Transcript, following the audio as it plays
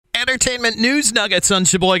Entertainment news nuggets on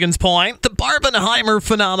Sheboygan's Point. The Barbenheimer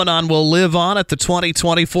phenomenon will live on at the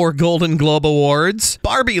 2024 Golden Globe Awards.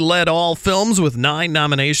 Barbie led all films with 9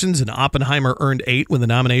 nominations, and Oppenheimer earned 8 when the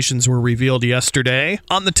nominations were revealed yesterday.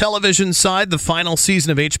 On the television side, the final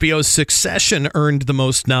season of HBO's Succession earned the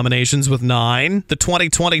most nominations with 9. The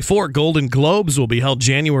 2024 Golden Globes will be held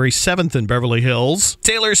January 7th in Beverly Hills.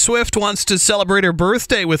 Taylor Swift wants to celebrate her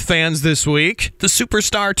birthday with fans this week. The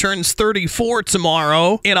superstar turns 34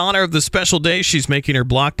 tomorrow. In honor of the special day, she's making her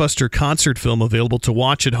blockbuster concert film available to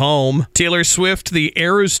watch at home. Taylor Swift, The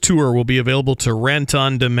Eras Tour, will be available to rent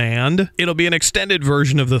on demand. It'll be an extended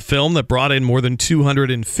version of the film that brought in more than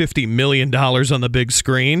 $250 million on the big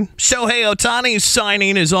screen. Shohei Ohtani's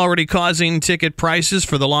signing is already causing ticket prices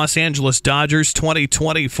for the Los Angeles Dodgers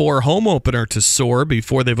 2024 home opener to soar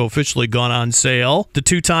before they've officially gone on sale. The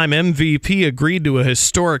two-time MVP agreed to a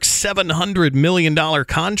historic $700 million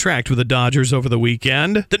contract with the Dodgers over the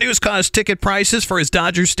weekend. The news caused ticket prices for his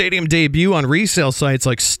Dodger Stadium debut on resale sites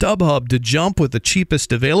like StubHub to jump, with the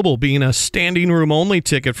cheapest available being a standing room only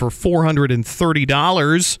ticket for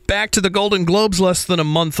 $430. Back to the Golden Globes less than a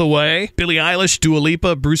month away. Billie Eilish, Dua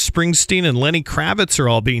Lipa, Bruce Springsteen, and Lenny Kravitz are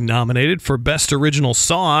all being nominated for Best Original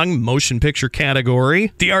Song, Motion Picture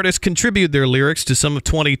category. The artists contribute their lyrics to some of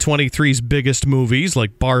 2023's biggest movies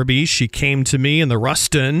like Barbie, She Came to Me, and The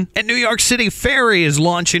Rustin. And New York City Ferry is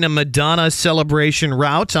launching a Madonna celebration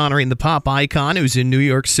route honoring the pop icon who's in New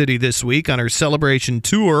York City this week on her celebration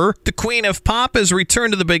tour. The Queen of Pop has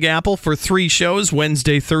returned to the Big Apple for 3 shows,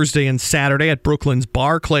 Wednesday, Thursday, and Saturday at Brooklyn's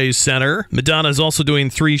Barclays Center. Madonna is also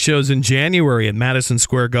doing 3 shows in January at Madison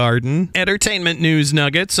Square Garden. Entertainment news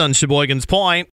nuggets on Sheboygan's Point.